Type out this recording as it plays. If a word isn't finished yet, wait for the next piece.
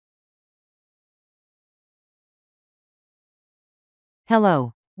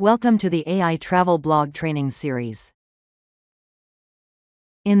Hello, welcome to the AI Travel Blog training series.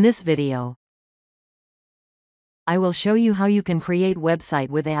 In this video, I will show you how you can create website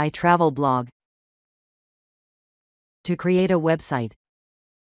with AITravelBlog. To create a website,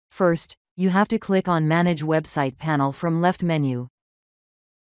 first, you have to click on Manage Website panel from left menu,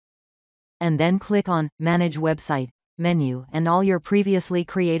 and then click on Manage Website menu, and all your previously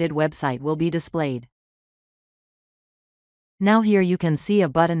created website will be displayed. Now here you can see a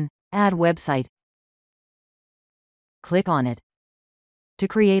button, Add Website. Click on it to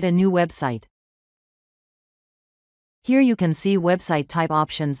create a new website. Here you can see website type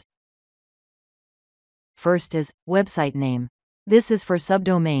options. First is website name. This is for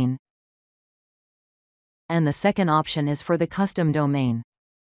subdomain. And the second option is for the custom domain.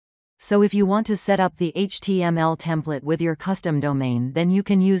 So if you want to set up the HTML template with your custom domain, then you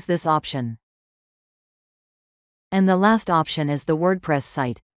can use this option. And the last option is the WordPress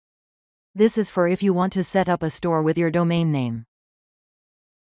site. This is for if you want to set up a store with your domain name.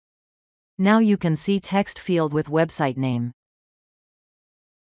 Now you can see text field with website name.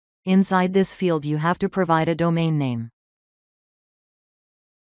 Inside this field you have to provide a domain name.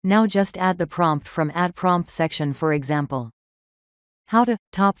 Now just add the prompt from Add Prompt section, for example. How to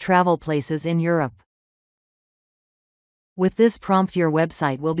top travel places in Europe. With this prompt your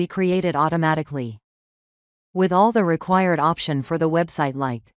website will be created automatically, with all the required option for the website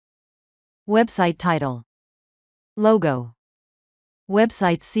like website title, logo,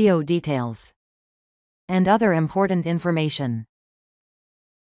 website SEO details, and other important information.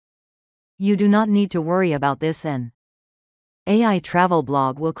 You do not need to worry about this, and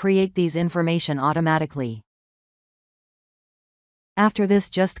AITravelBlog will create these information automatically. After this,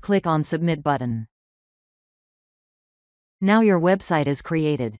 just click on Submit button. Now your website is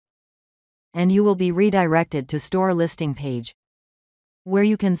created, and you will be redirected to Store Listing page, where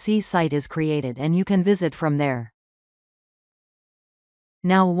you can see site is created and you can visit from there.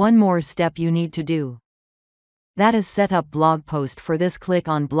 Now one more step you need to do. That is set up blog post. For this, click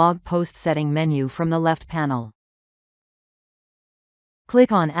on Blog Post Setting menu from the left panel.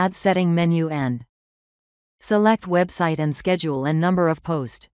 Click on Add Setting menu and select website and schedule and number of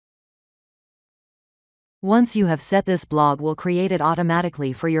post. Once you have set this, blog will create it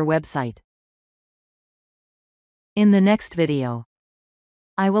automatically for your website. In the next video,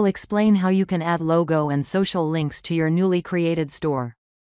 I will explain how you can add logo and social links to your newly created store.